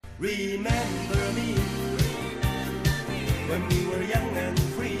Remember me when we were young and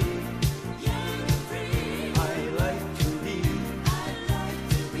free. I like to be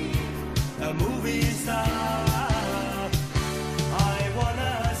a movie star. I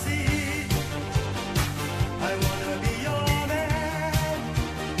wanna see, I wanna be your man.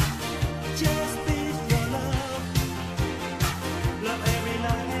 Just be your love, love every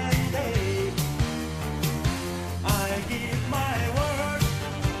night and day. I give my word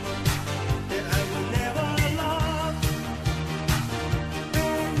that I will never love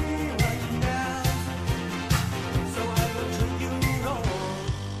anyone else, so I will treat you wrong.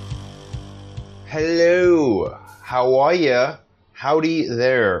 Hello, how are ya? Howdy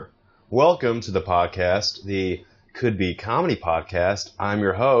there. Welcome to the podcast, the Could Be Comedy Podcast. I'm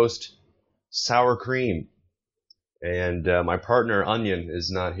your host, Sour Cream, and my partner, Onion,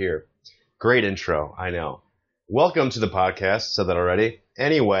 is not here. Great intro, I know. Welcome to the podcast, said that already.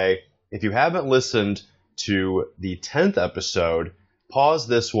 Anyway, if you haven't listened to the 10th episode, pause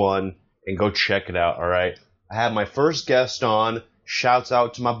this one and go check it out, alright? I had my first guest on. Shouts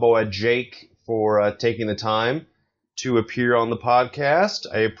out to my boy Jake for taking the time to appear on the podcast.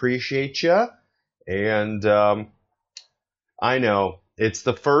 I appreciate ya. And I know, it's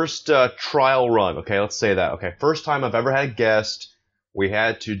the first trial run. Okay, let's say that. Okay, first time I've ever had a guest. We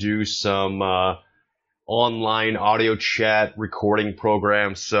had to do some online audio chat recording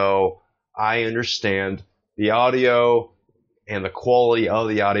program, so I understand the audio and the quality of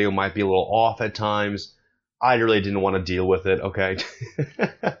the audio might be a little off at times. I really didn't want to deal with it, okay?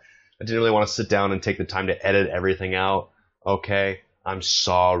 I didn't really want to sit down and take the time to edit everything out, okay? I'm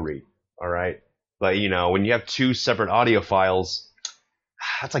sorry, alright? But, you know, when you have two separate audio files,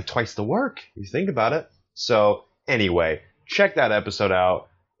 that's like twice the work, if you think about it. So, anyway, check that episode out.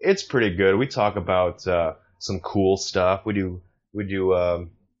 It's pretty good. We talk about some cool stuff. We do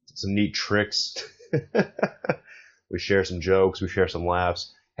some neat tricks. We share some jokes. We share some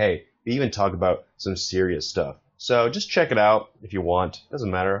laughs. Hey, we even talk about some serious stuff. So just check it out if you want.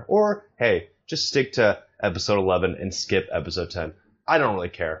 Doesn't matter. Or, hey, just stick to episode 11 and skip episode 10. I don't really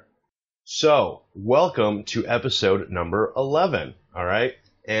care. So, welcome to episode number 11. All right?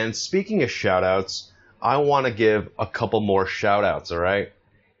 And speaking of shout-outs, I want to give a couple more shout-outs, all right?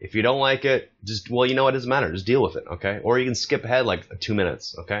 If you don't like it, just, well, you know what? It doesn't matter. Just deal with it, okay? Or you can skip ahead like 2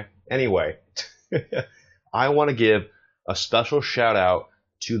 minutes, okay? Anyway, I want to give a special shout-out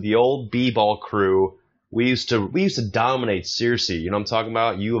to the old B-ball crew. We used to dominate Searcy. You know what I'm talking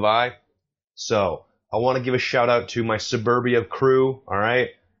about? U of I. So, I want to give a shout-out to my Suburbia crew, all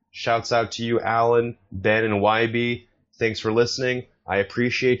right? Shouts out to you, Alan, Ben, and YB. Thanks for listening. I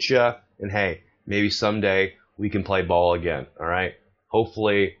appreciate ya. And hey, maybe someday we can play ball again, all right?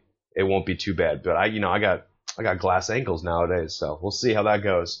 Hopefully it won't be too bad. But I got glass ankles nowadays, so we'll see how that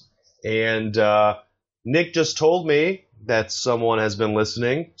goes. And Nick just told me that someone has been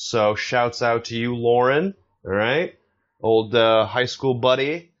listening, so shouts out to you, Lauren, all right? Old high school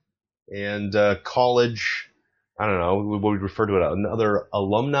buddy and college, I don't know, what we refer to it, another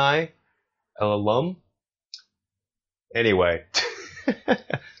alumni? Alum? Anyway,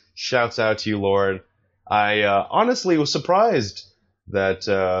 shouts out to you, Lauren. I honestly was surprised that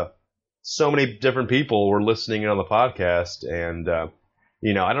so many different people were listening in on the podcast, and I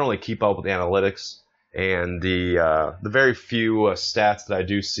don't really keep up with the analytics, and the very few stats that I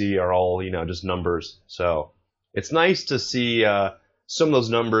do see are all just numbers. So it's nice to see some of those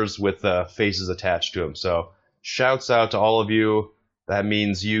numbers with faces attached to them. So shouts out to all of you. That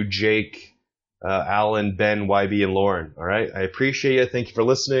means you, Jake, Alan, Ben, YB, and Lauren. All right, I appreciate it. Thank you for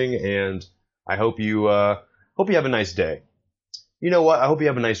listening, and I hope you have a nice day. You know what? I hope you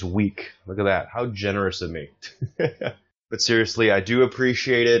have a nice week. Look at that. How generous of me. But seriously, I do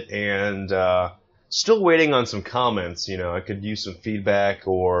appreciate it, and still waiting on some comments. I could use some feedback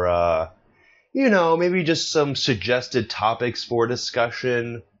or, maybe just some suggested topics for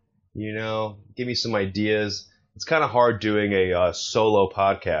discussion. Give me some ideas. It's kind of hard doing a solo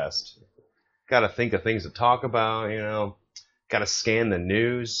podcast. Got to think of things to talk about, Got to scan the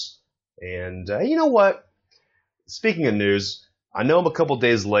news. And you know what? Speaking of news, I know I'm a couple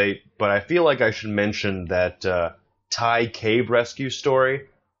days late, but I feel like I should mention that Thai cave rescue story.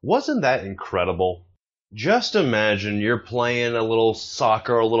 Wasn't that incredible? Just imagine you're playing a little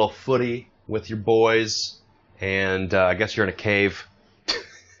soccer, a little footy with your boys, and I guess you're in a cave.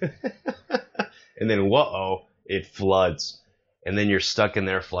 And then, whoa, it floods. And then you're stuck in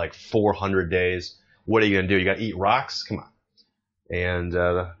there for like 400 days. What are you going to do? You got to eat rocks? Come on. And,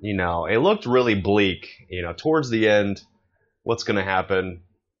 it looked really bleak, towards the end, what's going to happen.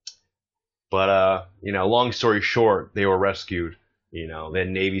 But, long story short, they were rescued. You know, they had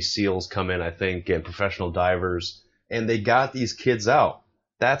Navy SEALs come in, I think, and professional divers, and they got these kids out.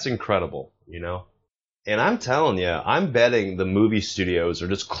 That's incredible, you know? And I'm telling you, I'm betting the movie studios are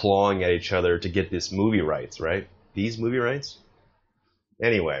just clawing at each other to get this movie rights, right? These movie rights?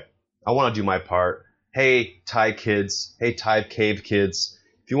 Anyway, I want to do my part. Hey, Thai kids. Hey, Thai cave kids.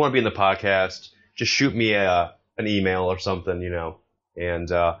 If you want to be in the podcast, just shoot me an email or something, you know,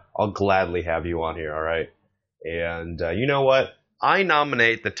 and I'll gladly have you on here, all right? And you know what? I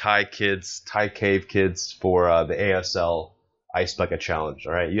nominate the Thai cave kids for the ASL Ice Bucket Challenge,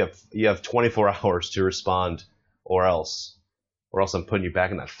 all right? You have 24 hours to respond, or else I'm putting you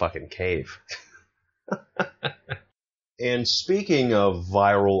back in that fucking cave. And speaking of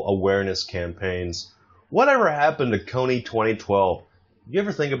viral awareness campaigns, whatever happened to Kony 2012? You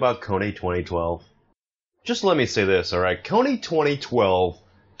ever think about Kony 2012? Just let me say this, all right? Kony 2012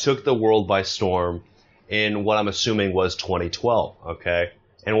 took the world by storm in what I'm assuming was 2012, okay?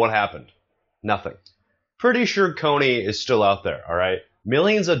 And what happened? Nothing. Pretty sure Kony is still out there, all right?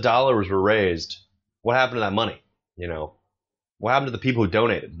 Millions of dollars were raised. What happened to that money? You know, what happened to the people who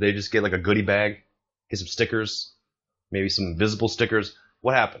donated? Did they just get like a goodie bag, get some stickers, maybe some invisible stickers?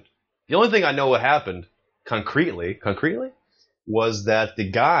 What happened? The only thing I know what happened concretely, was that the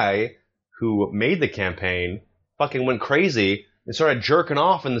guy who made the campaign fucking went crazy and started jerking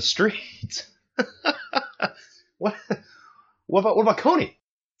off in the street. What about Kony?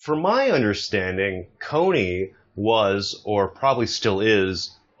 From my understanding, Kony was, or probably still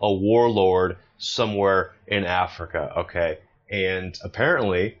is, a warlord somewhere in Africa, okay? And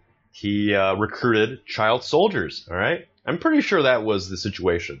apparently, he recruited child soldiers, all right? I'm pretty sure that was the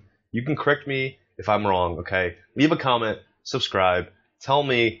situation. You can correct me if I'm wrong, okay? Leave a comment, subscribe, tell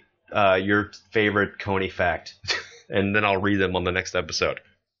me your favorite Kony fact, and then I'll read them on the next episode.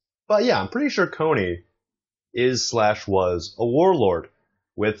 But yeah, I'm pretty sure Kony is/was a warlord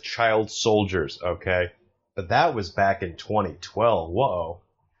with child soldiers, okay? But that was back in 2012. Whoa.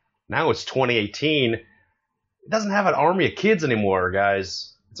 Now it's 2018. It doesn't have an army of kids anymore,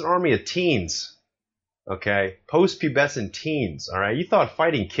 guys. It's an army of teens. Okay? Post-pubescent teens, alright? You thought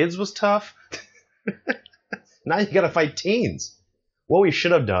fighting kids was tough? Now you gotta fight teens. What we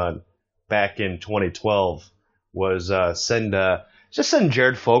should have done back in 2012 was send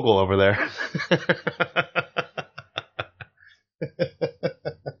Jared Fogle over there.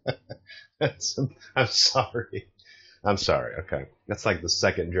 I'm sorry. Okay, that's like the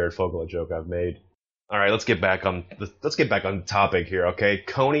second Jared Fogle joke I've made. All right, let's get back on topic here. Okay,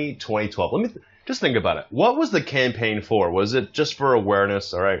 Kony 2012. Let me just think about it. What was the campaign for? Was it just for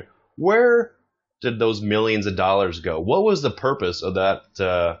awareness? All right, where did those millions of dollars go? What was the purpose of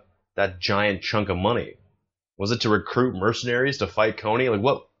that giant chunk of money? Was it to recruit mercenaries to fight Kony? Like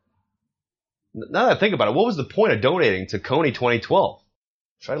what? Now that I think about it, what was the point of donating to Kony 2012?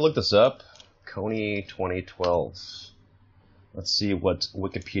 Try to look this up. Kony 2012. Let's see what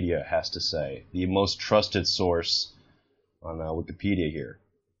Wikipedia has to say. The most trusted source on Wikipedia here.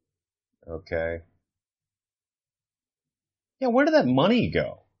 Okay. Yeah, where did that money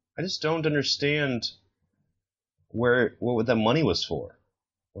go? I just don't understand what that money was for.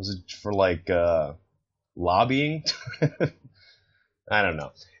 Was it for like lobbying? I don't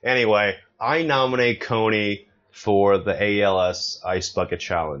know. Anyway, I nominate Kony for the ALS Ice Bucket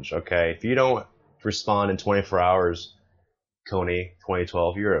Challenge, okay? If you don't respond in 24 hours, Kony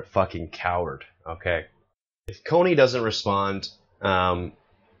 2012, you're a fucking coward, okay? If Kony doesn't respond, I'm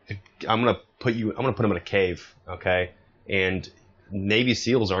gonna put him in a cave, okay? And Navy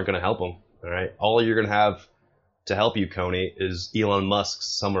SEALs aren't gonna help him, all right? All you're gonna have to help you, Kony, is Elon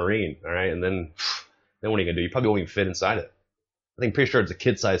Musk's submarine, all right? And then what are you gonna do? You probably won't even fit inside it. I think pretty sure it's a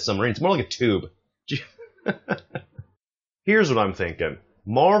kid-sized submarine. It's more like a tube. Here's what I'm thinking.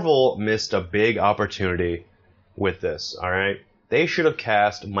 Marvel missed a big opportunity with this, alright? They should have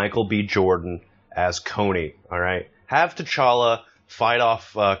cast Michael B. Jordan as Kony, alright? Have T'Challa fight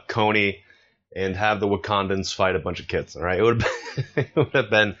off Kony and have the Wakandans fight a bunch of kids, alright? It would have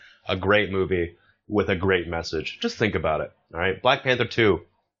been a great movie with a great message. Just think about it, alright? Black Panther 2,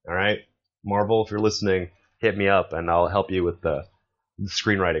 alright? Marvel, if you're listening, hit me up and I'll help you with the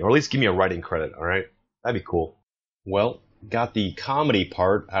screenwriting, or at least give me a writing credit, alright? That'd be cool. Well, got the comedy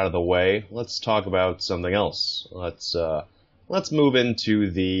part out of the way. Let's talk about something else. Let's move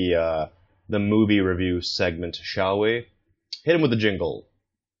into the movie review segment, shall we? Hit him with the jingle.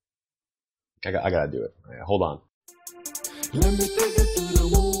 I gotta do it. Right, hold on. Let me take you to the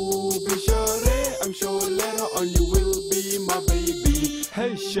movie, shorty. I'm sure later on you will be my baby.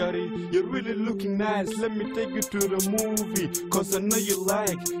 Hey, shawty, you're really looking nice. Let me take you to the movie, cause I know you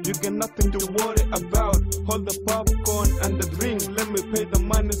like. You got nothing to worry about. Hold the popcorn and the drink. Let me pay the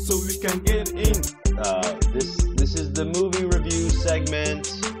money so we can get in. This is the movie review segment.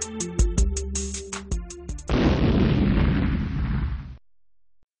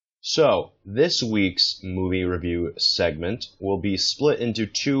 So, this week's movie review segment will be split into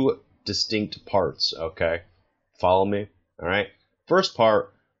two distinct parts, okay? Follow me, alright? First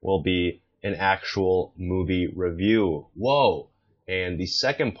part will be an actual movie review. Whoa! And the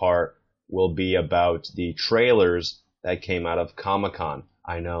second part will be about the trailers that came out of Comic-Con.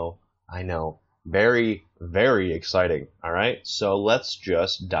 I know. Very, very exciting, alright? So let's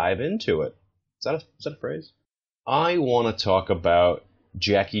just dive into it. Is that a phrase? I want to talk about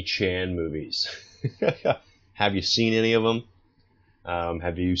Jackie Chan movies. Have you seen any of them?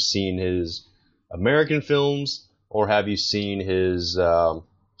 Have you seen his American films, or have you seen his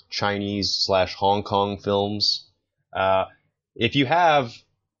Chinese/Hong Kong films? If you have,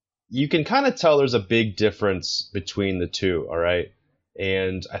 you can kind of tell there's a big difference between the two, all right?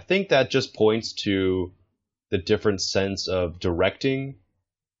 And I think that just points to the different sense of directing.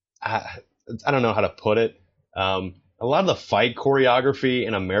 I don't know how to put it. A lot of the fight choreography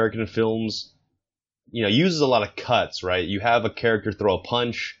in American films, uses a lot of cuts, right? You have a character throw a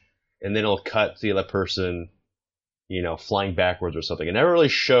punch, and then it'll cut to the other person, flying backwards or something. It never really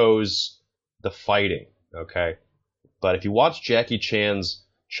shows the fighting, okay? But if you watch Jackie Chan's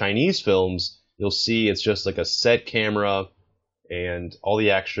Chinese films, you'll see it's just like a set camera, and all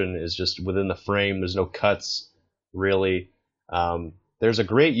the action is just within the frame. There's no cuts, really. There's a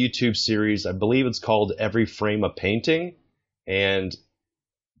great YouTube series, I believe it's called Every Frame a Painting, and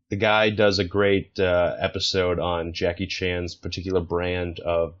the guy does a great episode on Jackie Chan's particular brand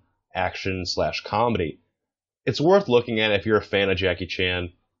of action/comedy. It's worth looking at if you're a fan of Jackie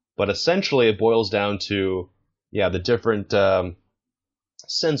Chan, but essentially it boils down to, the different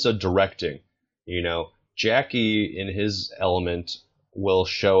sense of directing. Jackie, in his element, will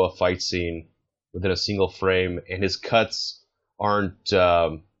show a fight scene within a single frame, and his cuts aren't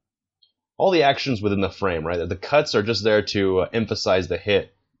all the actions within the frame, right? The cuts are just there to emphasize the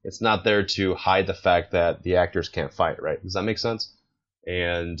hit. It's not there to hide the fact that the actors can't fight, right? Does that make sense?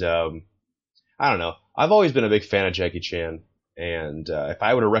 And I don't know. I've always been a big fan of Jackie Chan, and if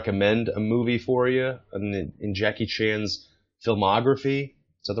I were to recommend a movie for you in Jackie Chan's filmography,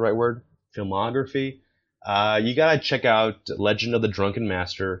 is that the right word? Filmography? You gotta check out Legend of the Drunken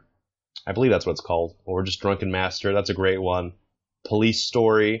Master. I believe that's what it's called, or just Drunken Master. That's a great one. Police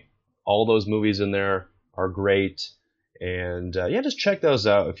Story, all those movies in there are great, and just check those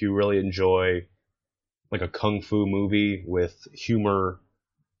out if you really enjoy like a kung fu movie with humor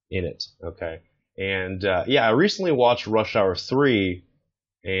in it, okay? And I recently watched Rush Hour 3,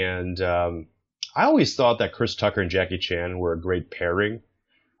 and I always thought that Chris Tucker and Jackie Chan were a great pairing.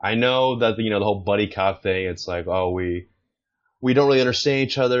 I know that the whole buddy cop thing, it's like, oh, we don't really understand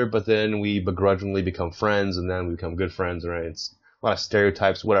each other, but then we begrudgingly become friends, and then we become good friends, right? It's a lot of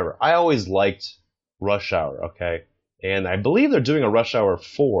stereotypes, whatever. I always liked Rush Hour, okay? And I believe they're doing a Rush Hour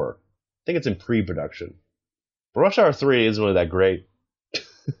 4. I think it's in pre-production. But Rush Hour 3 isn't really that great.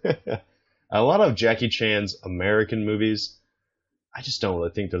 A lot of Jackie Chan's American movies, I just don't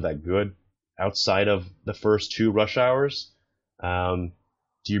really think they're that good outside of the first two Rush Hours. Do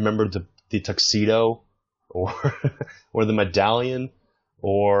you remember the Tuxedo? Or the Medallion,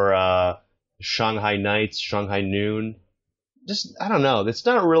 or Shanghai Nights, Shanghai Noon? Just, I don't know. It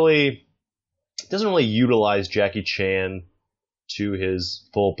doesn't really utilize Jackie Chan to his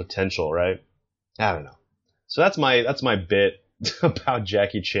full potential, right? I don't know. So that's my bit about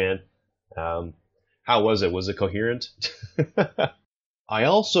Jackie Chan. How was it? Was it coherent? I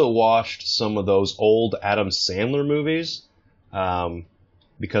also watched some of those old Adam Sandler movies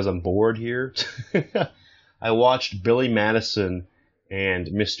because I'm bored here. I watched Billy Madison and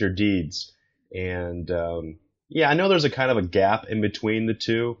Mr. Deeds, and I know there's a kind of a gap in between the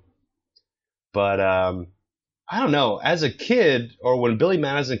two, but I don't know. As a kid, or when Billy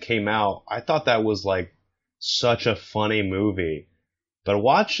Madison came out, I thought that was like such a funny movie, but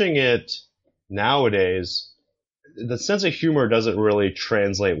watching it nowadays, the sense of humor doesn't really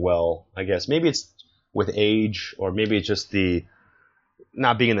translate well, I guess. Maybe it's with age, or maybe it's just the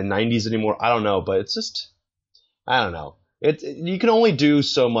not being in the 90s anymore. I don't know, but it's just, I don't know. You can only do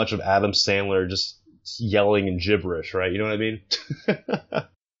so much of Adam Sandler just yelling and gibberish, right? You know what I mean?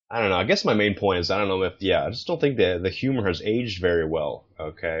 I don't know. I guess my main point is I just don't think the humor has aged very well,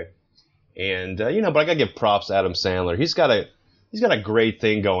 okay? And, but I gotta give props to Adam Sandler. He's got a great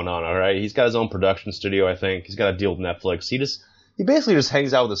thing going on, all right? He's got his own production studio, I think. He's got a deal with Netflix. He he basically just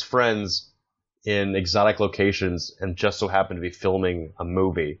hangs out with his friends in exotic locations and just so happened to be filming a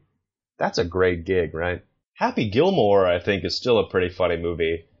movie. That's a great gig, right? Happy Gilmore, I think, is still a pretty funny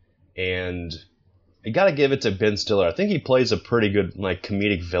movie, and you gotta give it to Ben Stiller. I think he plays a pretty good, like,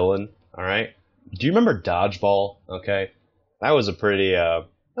 comedic villain, alright? Do you remember Dodgeball? Okay. That was a pretty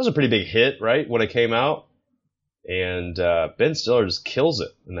big hit, right, when it came out? And Ben Stiller just kills it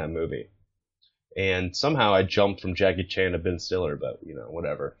in that movie. And somehow I jumped from Jackie Chan to Ben Stiller, but,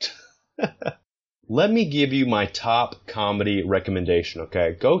 whatever. Let me give you my top comedy recommendation,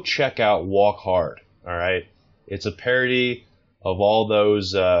 okay? Go check out Walk Hard, alright? It's a parody of all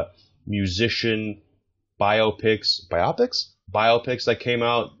those musician biopics that came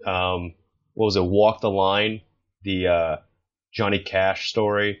out. What was it? Walk the Line, the Johnny Cash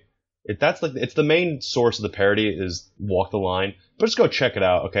story. It's the main source of the parody is Walk the Line. But just go check it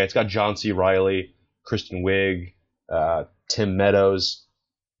out, okay? It's got John C. Reilly, Kristen Wiig, Tim Meadows,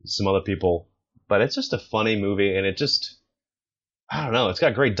 some other people. But it's just a funny movie, and I don't know, it's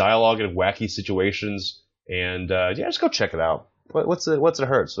got great dialogue and wacky situations. And just go check it out. What's it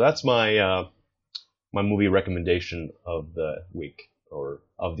hurt? So that's my my movie recommendation of the week, or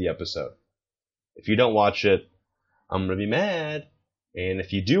of the episode. If you don't watch it, I'm going to be mad. And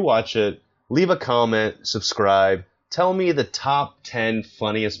if you do watch it, leave a comment, subscribe, tell me the top 10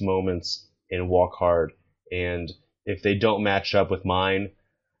 funniest moments in Walk Hard. And if they don't match up with mine,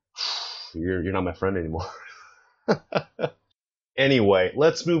 you're not my friend anymore. Anyway,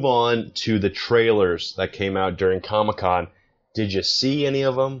 let's move on to the trailers that came out during Comic-Con. Did you see any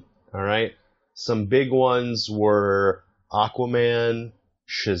of them? All right. Some big ones were Aquaman,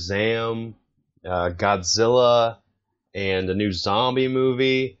 Shazam, Godzilla, and a new zombie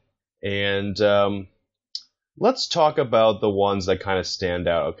movie. And let's talk about the ones that kind of stand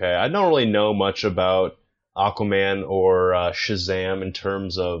out, okay? I don't really know much about Aquaman or Shazam in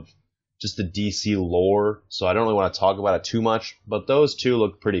terms of just the DC lore, so I don't really want to talk about it too much, but those two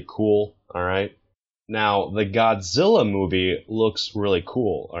look pretty cool, alright? Now, the Godzilla movie looks really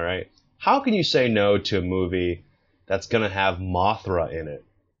cool, alright? How can you say no to a movie that's going to have Mothra in it?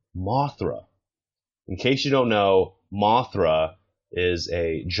 Mothra. In case you don't know, Mothra is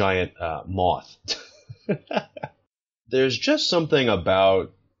a giant moth. There's just something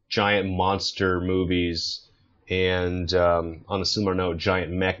about giant monster movies and, on a similar note,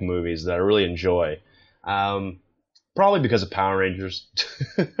 giant mech movies that I really enjoy. Probably because of Power Rangers.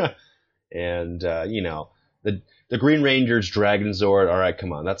 And, the Green Ranger's Dragon Zord, alright,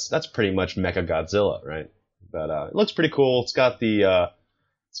 come on, that's pretty much Mecha Godzilla, right? But it looks pretty cool. It's got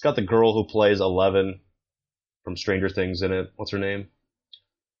the girl who plays Eleven from Stranger Things in it. What's her name?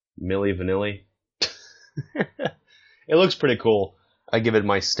 Millie Vanilli. It looks pretty cool. I give it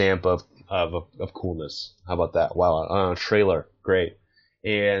my stamp of coolness. How about that? Wow, trailer, great.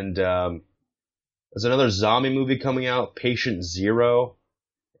 And there's another zombie movie coming out, Patient Zero,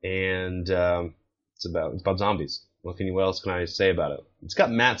 and it's about zombies. What else can I say about it? It's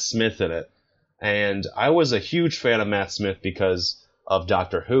got Matt Smith in it, and I was a huge fan of Matt Smith because of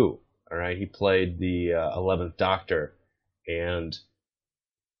Doctor Who. All right, he played the 11th Doctor, and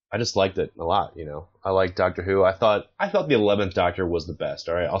I just liked it a lot. I liked Doctor Who. I thought the 11th Doctor was the best.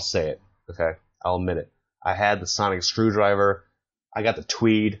 All right, I'll say it. Okay, I'll admit it. I had the sonic screwdriver. I got the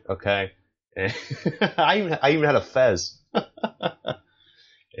tweed. Okay, and I even had a fez.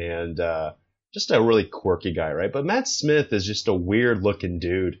 And just a really quirky guy, right? But Matt Smith is just a weird looking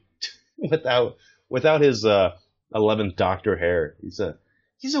dude without his 11th Doctor hair.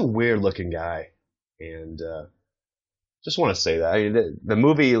 He's a weird looking guy, and just want to say that. I mean, the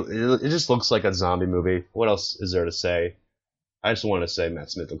movie, it just looks like a zombie movie. What else is there to say? I just want to say Matt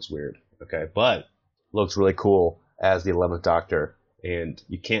Smith looks weird, okay? But looks really cool as the 11th Doctor, and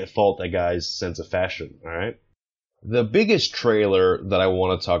you can't fault that guy's sense of fashion, all right? The biggest trailer that I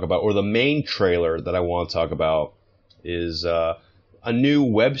want to talk about, or the main trailer that I want to talk about, is a new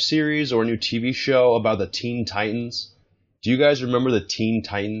web series or a new TV show about the Teen Titans. Do you guys remember the Teen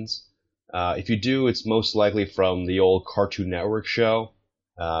Titans? If you do, it's most likely from the old Cartoon Network show.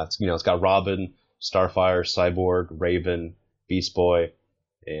 It's got Robin, Starfire, Cyborg, Raven, Beast Boy,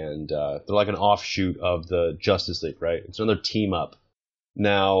 and they're like an offshoot of the Justice League, right? It's another team up.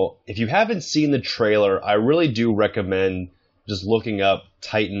 Now, if you haven't seen the trailer, I really do recommend just looking up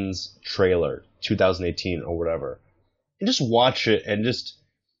Titans trailer 2018 or whatever, and just watch it and just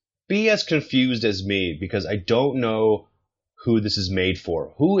be as confused as me, because I don't know who this is made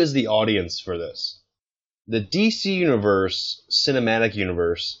for. Who is the audience for this? The DC universe, cinematic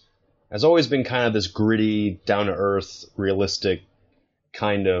universe, has always been kind of this gritty, down-to-earth, realistic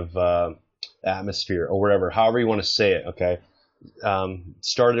kind of atmosphere, or whatever, however you want to say it, okay?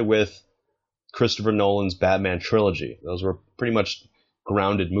 started with Christopher Nolan's Batman trilogy. Those were pretty much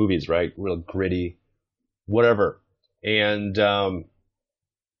grounded movies, right? Real gritty, whatever. And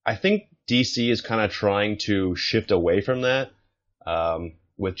I think DC is kind of trying to shift away from that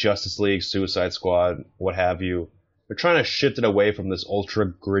with Justice League, Suicide Squad, what have you. They're trying to shift it away from this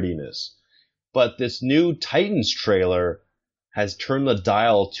ultra grittiness. But this new Titans trailer has turned the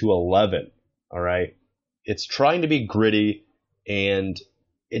dial to 11, all right? It's trying to be gritty, and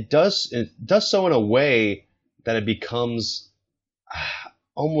it does so in a way that it becomes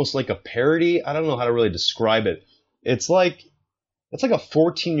almost like a parody. I don't know how to really describe it. It's like a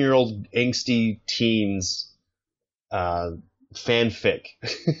 14-year-old angsty teen's fanfic.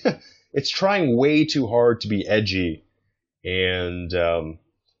 It's trying way too hard to be edgy, and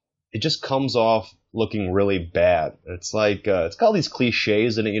it just comes off looking really bad. It's like it's got all these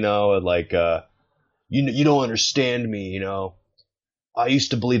cliches in it, and like you don't understand me, I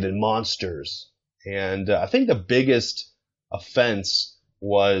used to believe in monsters. And I think the biggest offense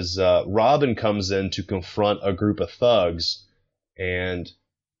was Robin comes in to confront a group of thugs, and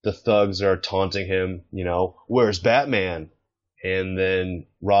the thugs are taunting him, where's Batman? And then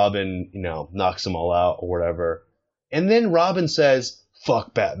Robin, knocks them all out or whatever. And then Robin says,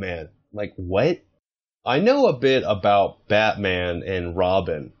 fuck Batman. Like, what? I know a bit about Batman and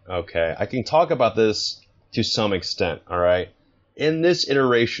Robin, okay? I can talk about this to some extent, all right? In this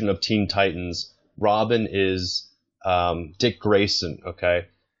iteration of Teen Titans, Robin is Dick Grayson, okay?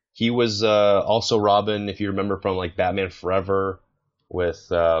 He was also Robin, if you remember, from like Batman Forever with,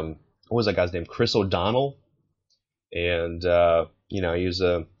 what was that guy's name? Chris O'Donnell. And, he was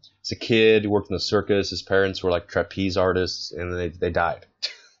a kid, he worked in the circus, his parents were like trapeze artists, and they died,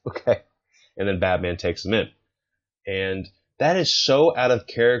 okay? And then Batman takes him in. And that is so out of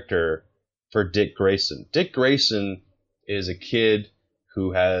character for Dick Grayson. Dick Grayson is a kid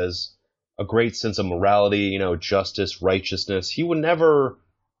who has a great sense of morality, justice, righteousness. He would never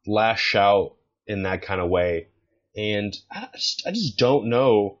lash out in that kind of way. And I just don't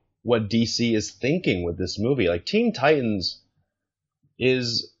know what DC is thinking with this movie. Like, Teen Titans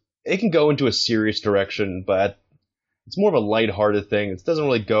it can go into a serious direction, but it's more of a lighthearted thing. It doesn't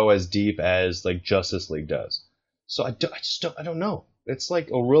really go as deep as like Justice League does. So I don't know. It's like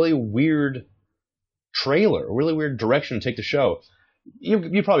a really weird trailer, a really weird direction to take the show.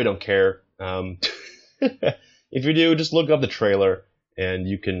 You probably don't care. If you do, just look up the trailer and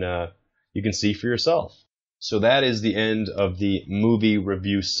you can see for yourself. So that is the end of the movie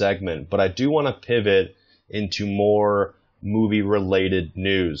review segment, but I do want to pivot into more movie-related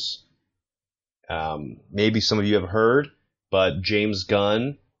news. Maybe some of you have heard, but James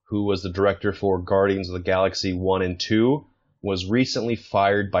Gunn, who was the director for Guardians of the Galaxy 1 and 2, was recently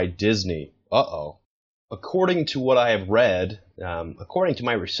fired by Disney. Uh-oh. According to what I have read, according to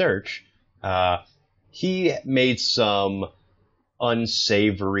my research, he made some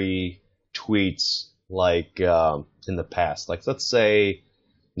unsavory tweets like in the past, like let's say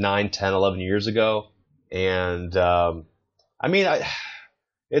 9, 10, 11 years ago. And I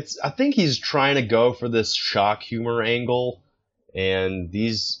think he's trying to go for this shock humor angle, and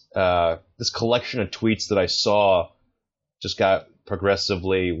this collection of tweets that I saw just got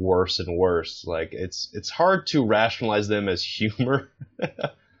progressively worse and worse. Like it's hard to rationalize them as humor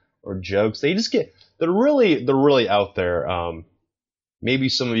or jokes. They're really out there. Maybe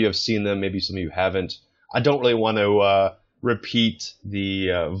some of you have seen them, maybe some of you haven't. I don't really want to repeat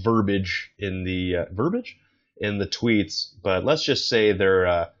the verbiage in the tweets, but let's just say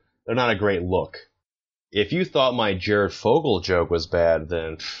they're not a great look. If you thought my Jared Fogle joke was bad,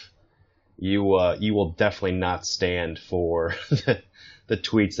 then you will definitely not stand for the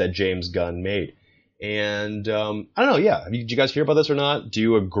tweets that James Gunn made. And I don't know, yeah. Did you guys hear about this or not? Do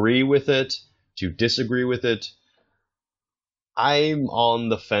you agree with it? Do you disagree with it? I'm on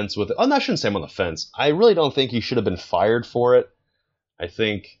the fence with it. Oh, no, I shouldn't say I'm on the fence. I really don't think he should have been fired for it. I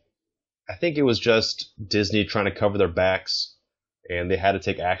think it was just Disney trying to cover their backs, and they had to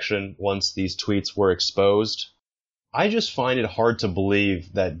take action once these tweets were exposed. I just find it hard to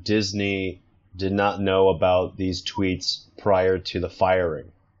believe that Disney did not know about these tweets prior to the firing.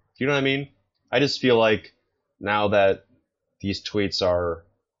 Do you know what I mean? I just feel like now that these tweets are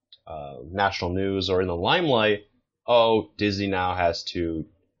national news or in the limelight, Disney now has to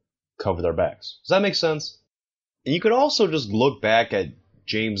cover their backs. Does that make sense? And you could also just look back at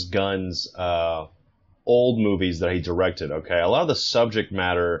James Gunn's old movies that he directed, okay? A lot of the subject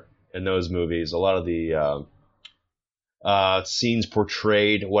matter in those movies, a lot of the scenes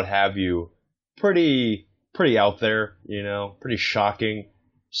portrayed, what have you, pretty out there, pretty shocking.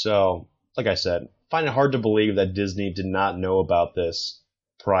 So, like I said, find it hard to believe that Disney did not know about this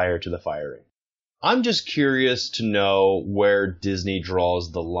prior to the firing. I'm just curious to know where Disney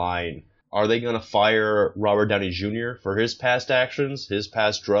draws the line. Are they going to fire Robert Downey Jr. for his past actions, his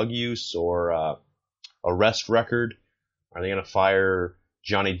past drug use or arrest record? Are they going to fire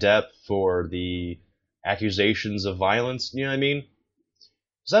Johnny Depp for the accusations of violence? You know what I mean?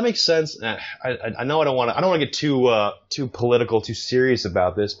 Does that make sense? I know I don't want to get too political, too serious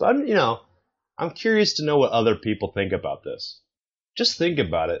about this, but I'm curious to know what other people think about this. Just think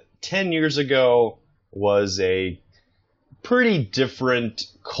about it. 10 years ago was a pretty different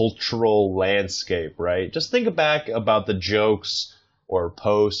cultural landscape, right? Just think back about the jokes or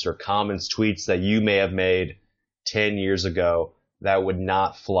posts or comments, tweets that you may have made 10 years ago that would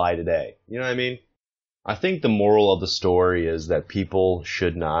not fly today. You know what I mean? I think the moral of the story is that people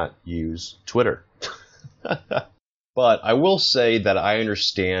should not use Twitter. But I will say that I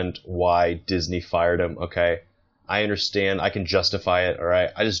understand why Disney fired him, okay? I understand. I can justify it, all right?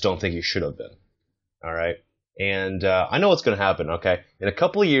 I just don't think he should have been, all right? And I know what's going to happen, okay? In a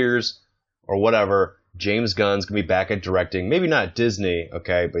couple of years or whatever, James Gunn's going to be back at directing. Maybe not Disney,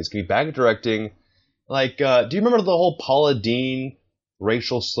 okay? But he's going to be back at directing. Like, do you remember the whole Paula Deen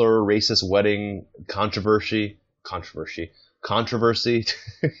racial slur, racist wedding controversy?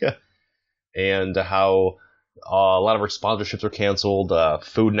 And how a lot of her sponsorships were canceled.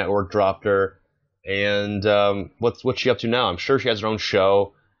 Food Network dropped her. And what's she up to now? I'm sure she has her own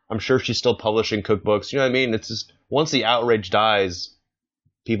show. I'm sure she's still publishing cookbooks. You know what I mean? It's just, once the outrage dies,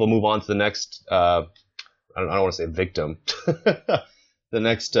 people move on to the next, I don't want to say victim, the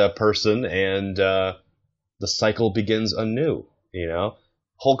next person, and the cycle begins anew, you know?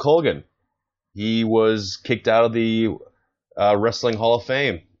 Hulk Hogan, he was kicked out of the Wrestling Hall of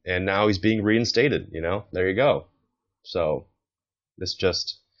Fame, and now he's being reinstated, you know? There you go. So, it's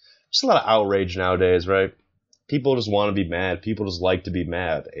just a lot of outrage nowadays, right? People just want to be mad. People just like to be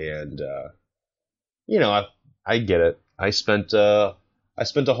mad. And, I get it. I spent a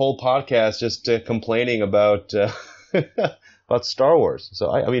whole podcast just complaining about about Star Wars. So,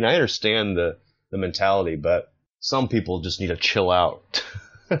 I understand the mentality, but some people just need to chill out.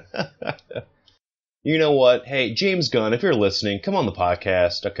 You know what? Hey, James Gunn, if you're listening, come on the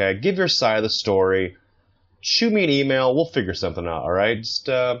podcast, okay? Give your side of the story. Shoot me an email. We'll figure something out, all right?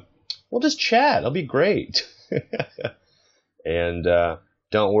 We'll just chat. It'll be great. And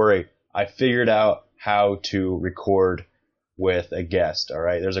don't worry. I figured out how to record with a guest, all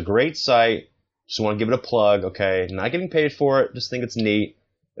right? There's a great site. Just want to give it a plug, okay? Not getting paid for it. Just think it's neat.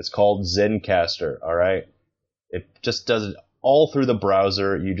 It's called Zencastr, all right? It just does it all through the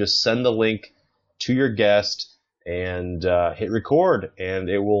browser. You just send the link to your guest and hit record, and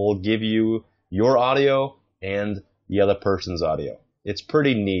it will give you your audio and the other person's audio. It's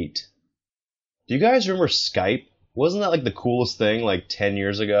pretty neat. Do you guys remember Skype? Wasn't that like the coolest thing like 10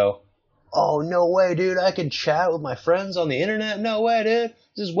 years ago? Oh, no way, dude. I can chat with my friends on the internet? No way, dude.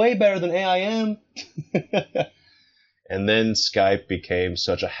 This is way better than AIM. And then Skype became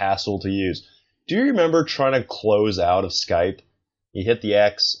such a hassle to use. Do you remember trying to close out of Skype? You hit the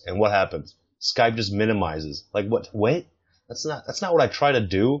X, and what happens? Skype just minimizes. Like, what? Wait? That's not what I try to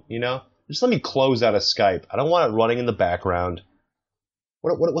do, you know? Just let me close out of Skype. I don't want it running in the background.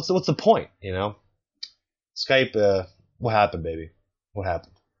 What's the point, you know? Skype, what happened, baby? What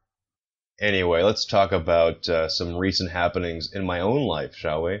happened? Anyway, let's talk about some recent happenings in my own life,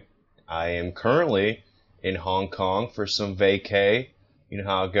 shall we? I am currently in Hong Kong for some vacay. You know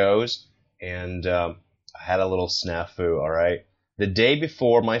how it goes. And I had a little snafu, all right? The day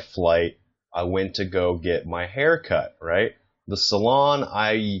before my flight, I went to go get my hair cut, right? The salon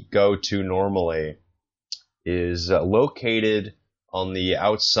I go to normally is located on the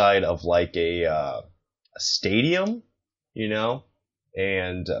outside of like a stadium, you know?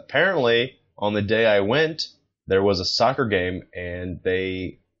 And apparently, on the day I went, there was a soccer game, and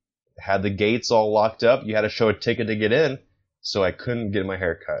they had the gates all locked up. You had to show a ticket to get in, so I couldn't get my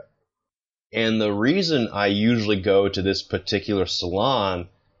hair cut. And the reason I usually go to this particular salon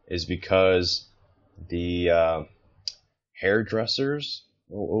is because the hairdressers,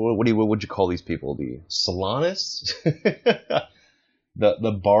 what would you call these people? The salonists?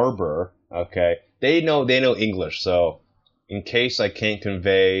 the barber, okay, they know English, so in case I can't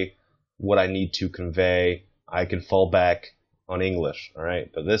convey what I need to convey, I can fall back on English, all right?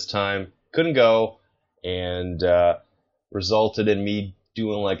 But this time, couldn't go, and resulted in me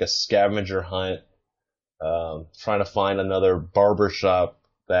doing like a scavenger hunt, trying to find another barbershop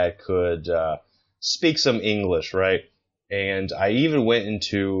that could speak some English, right? And I even went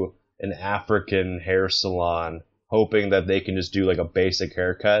into an African hair salon, hoping that they can just do like a basic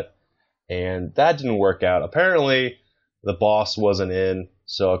haircut. and that didn't work out. Apparently, the boss wasn't in,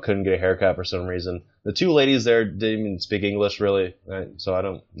 so I couldn't get a haircut for some reason. The two ladies there didn't even speak English, really, right? So I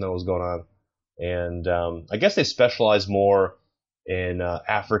don't know what's going on. And I guess they specialize more in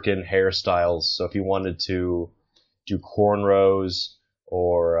African hairstyles. So if you wanted to do cornrows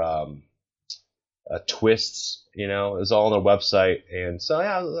or twists, you know, it's all on their website. And so,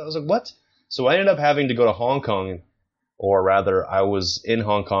 yeah, I was like, what? So I ended up having to go to Hong Kong, or rather, I was in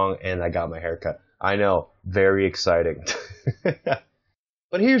Hong Kong and I got my haircut. I know, very exciting.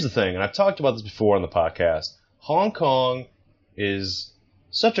 But here's the thing, and I've talked about this before on the podcast. Hong Kong is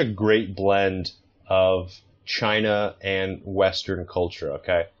such a great blend of China and Western culture,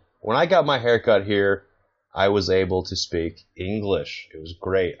 okay? When I got my haircut here, I was able to speak English. It was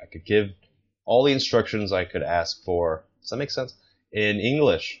great. I could give all the instructions I could ask for. Does that make sense? In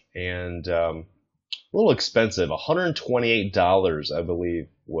English. And a little expensive. $128, I believe,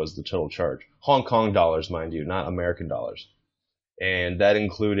 was the total charge. Hong Kong dollars, mind you, not American dollars. And that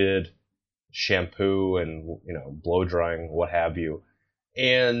included shampoo and, you know, blow drying, what have you.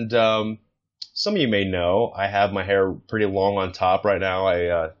 And some of you may know I have my hair pretty long on top right now.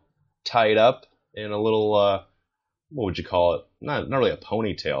 I tie it up in a little, what would you call it? Not really a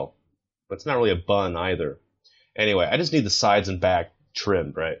ponytail, but it's not really a bun either. Anyway, I just need the sides and back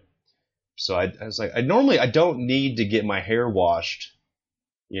trimmed, right? So I was like, I don't need to get my hair washed.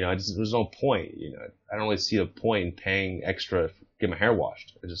 You know, there's no point. You know, I don't really see a point in paying extra to get my hair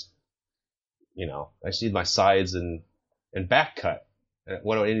washed. I just need my sides and back cut.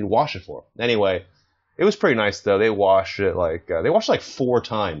 What do I need to wash it for? Anyway, it was pretty nice though. They washed it like 4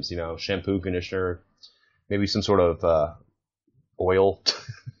 times. You know, shampoo, conditioner, maybe some sort of oil.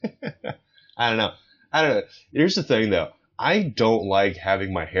 I don't know. Here's the thing though. I don't like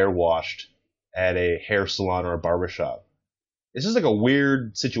having my hair washed at a hair salon or a barbershop. It's just like a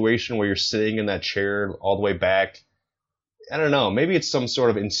weird situation where you're sitting in that chair all the way back. I don't know. Maybe it's some sort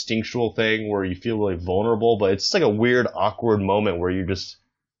of instinctual thing where you feel really vulnerable, but it's just like a weird, awkward moment where you just,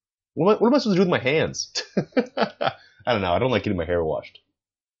 what am I supposed to do with my hands? I don't know. I don't like getting my hair washed.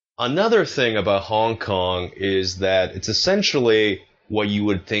 Another thing about Hong Kong is that it's essentially what you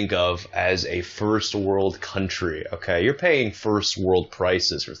would think of as a first world country. Okay, you're paying first world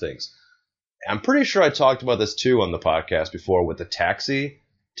prices for things. I'm pretty sure I talked about this too on the podcast before with the taxi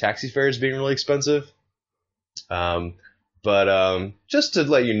fares being really expensive. But just to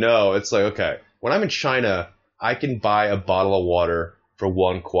let you know, it's like, okay, when I'm in China, I can buy a bottle of water for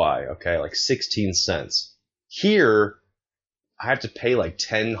 1 kwai, okay, like 16 cents. Here, I have to pay like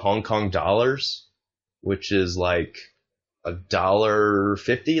 10 Hong Kong dollars, which is like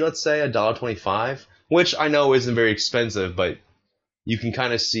 $1.50, let's say, $1.25, which I know isn't very expensive, but you can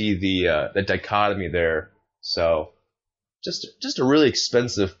kind of see the dichotomy there. So just a really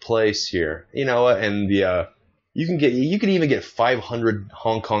expensive place here, you know, and you can even get 500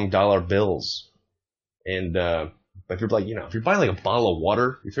 Hong Kong dollar bills. And but if you're like, you know, if you're buying like a bottle of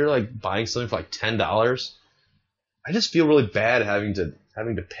water, if you're like buying something for like $10, I just feel really bad having to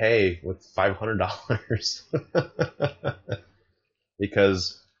pay with $500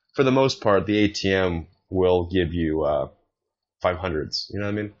 because for the most part the ATM will give you 500s, you know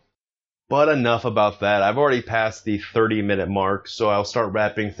what I mean? But enough about that. I've already passed the 30-minute mark, so I'll start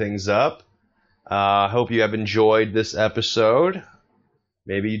wrapping things up. I hope you have enjoyed this episode.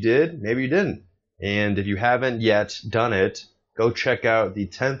 Maybe you did, maybe you didn't. And if you haven't yet done it, go check out the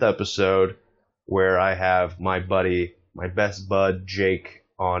 10th episode where I have my buddy, my best bud, Jake,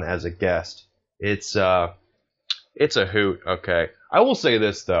 on as a guest. It's a hoot, okay. I will say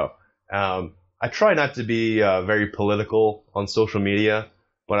this, though. I try not to be very political on social media,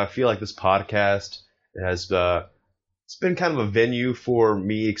 but I feel like this podcast has it's been kind of a venue for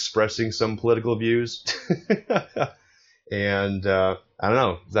me expressing some political views. And I don't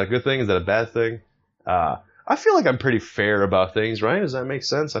know, is that a good thing? Is that a bad thing? I feel like I'm pretty fair about things, right? Does that make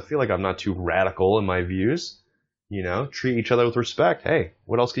sense? I feel like I'm not too radical in my views. You know, treat each other with respect. Hey,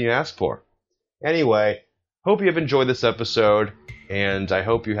 what else can you ask for? Anyway, hope you have enjoyed this episode, and I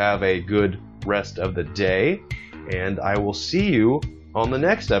hope you have a good rest of the day, and I will see you on the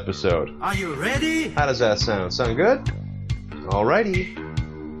next episode. Are you ready? How does that sound? Sound good? Alrighty.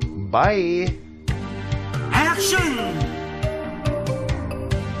 Bye. Action!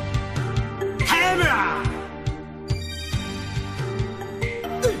 Camera!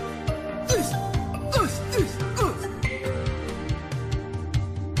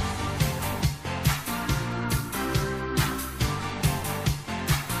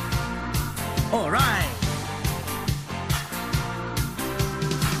 All right.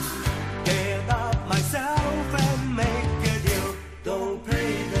 Get up myself and make a deal. Don't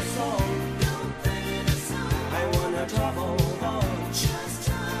play the song.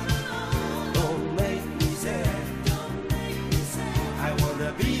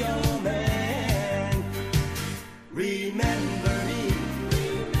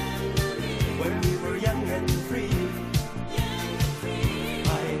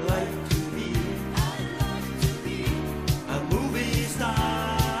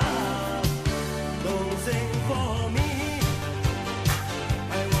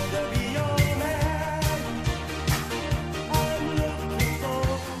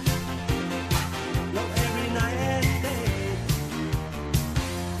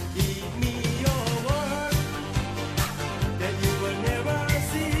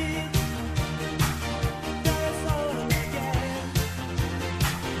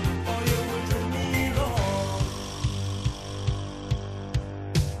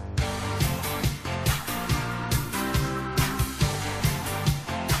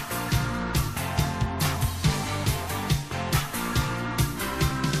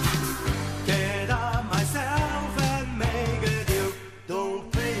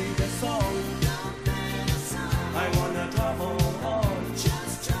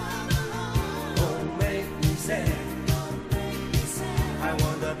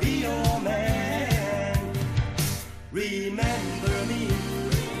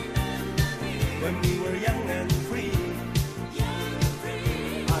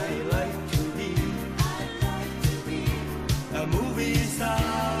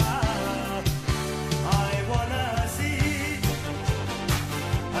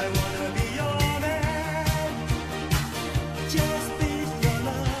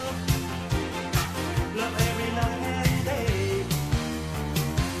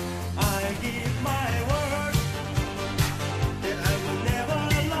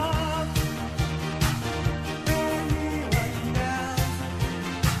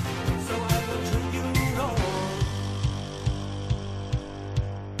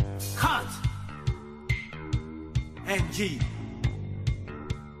 T.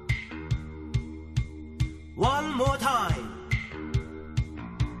 One more time.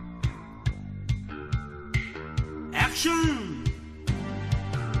 Action.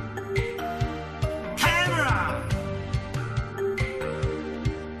 Camera.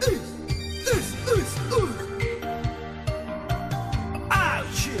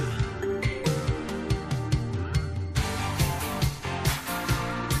 Ouch.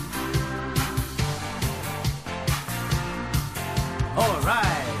 All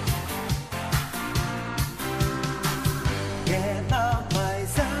right. Get up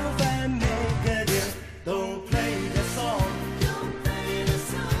myself and make a deal. Don't play the song.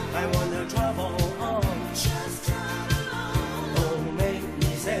 I wanna travel on. Don't make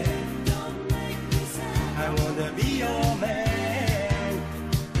me sad. I wanna be your man.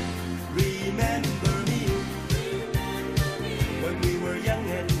 Remember me when we were young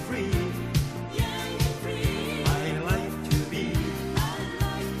and free. I like to be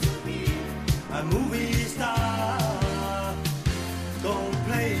a movie star. Don't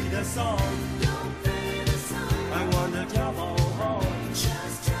play the song.